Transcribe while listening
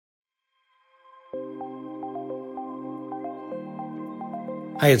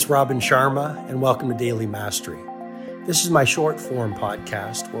Hi, it's Robin Sharma, and welcome to Daily Mastery. This is my short form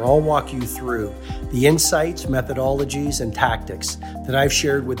podcast where I'll walk you through the insights, methodologies, and tactics that I've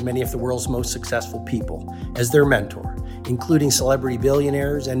shared with many of the world's most successful people as their mentor, including celebrity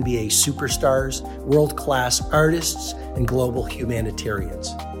billionaires, NBA superstars, world-class artists, and global humanitarians.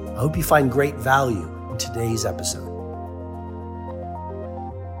 I hope you find great value in today's episode.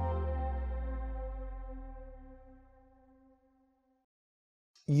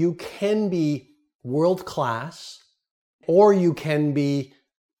 You can be world-class, or you can be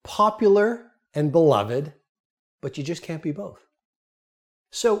popular and beloved, but you just can't be both.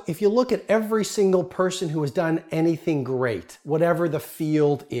 So if you look at every single person who has done anything great, whatever the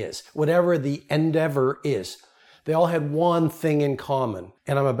field is, whatever the endeavor is, they all had one thing in common.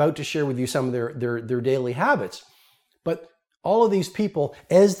 And I'm about to share with you some of their daily habits. But all of these people,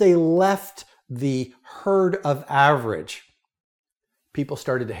 as they left the herd of average, people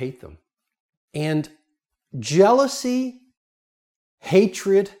started to hate them. And jealousy,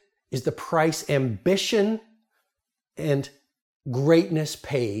 hatred is the price ambition and greatness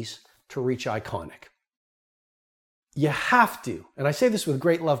pays to reach iconic. You have to, and I say this with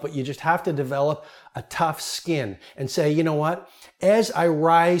great love, but you just have to develop a tough skin and say, you know what? As I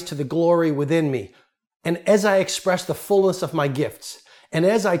rise to the glory within me, and as I express the fullness of my gifts, and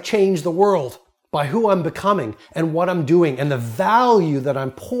as I change the world by who I'm becoming and what I'm doing and the value that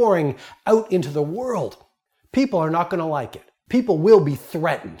I'm pouring out into the world, people are not going to like it. People will be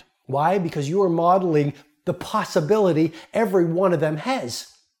threatened. Why? Because you are modeling the possibility every one of them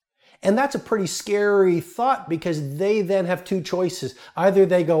has. And that's a pretty scary thought, because they then have two choices. Either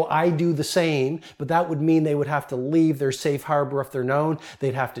they go, I do the same, but that would mean they would have to leave their safe harbor if they're known.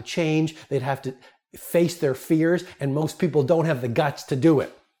 They'd have to change. They'd have to face their fears. And most people don't have the guts to do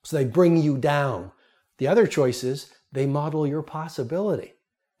it. So they bring you down. The other choice is they model your possibility.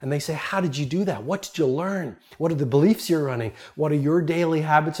 And they say, how did you do that? What did you learn? What are the beliefs you're running? What are your daily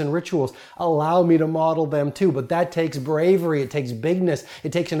habits and rituals? Allow me to model them too. But that takes bravery. It takes bigness.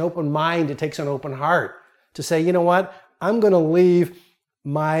 It takes an open mind. It takes an open heart to say, you know what? I'm going to leave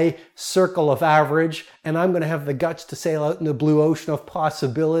my circle of average, and I'm going to have the guts to sail out in the blue ocean of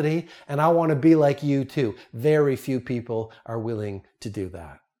possibility. And I want to be like you too. Very few people are willing to do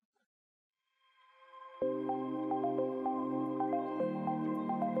that.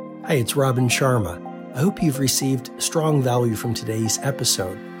 Hi, it's Robin Sharma. I hope you've received strong value from today's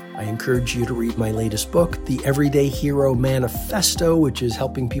episode. I encourage you to read my latest book, The Everyday Hero Manifesto, which is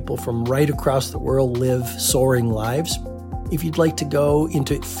helping people from right across the world live soaring lives. If you'd like to go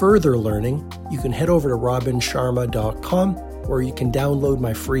into further learning, you can head over to robinsharma.com, where you can download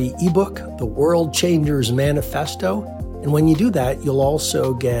my free ebook, The World Changers Manifesto. And when you do that, you'll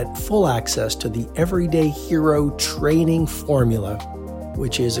also get full access to the Everyday Hero Training Formula,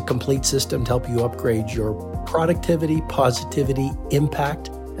 which is a complete system to help you upgrade your productivity, positivity, impact,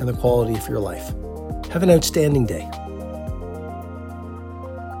 and the quality of your life. Have an outstanding day.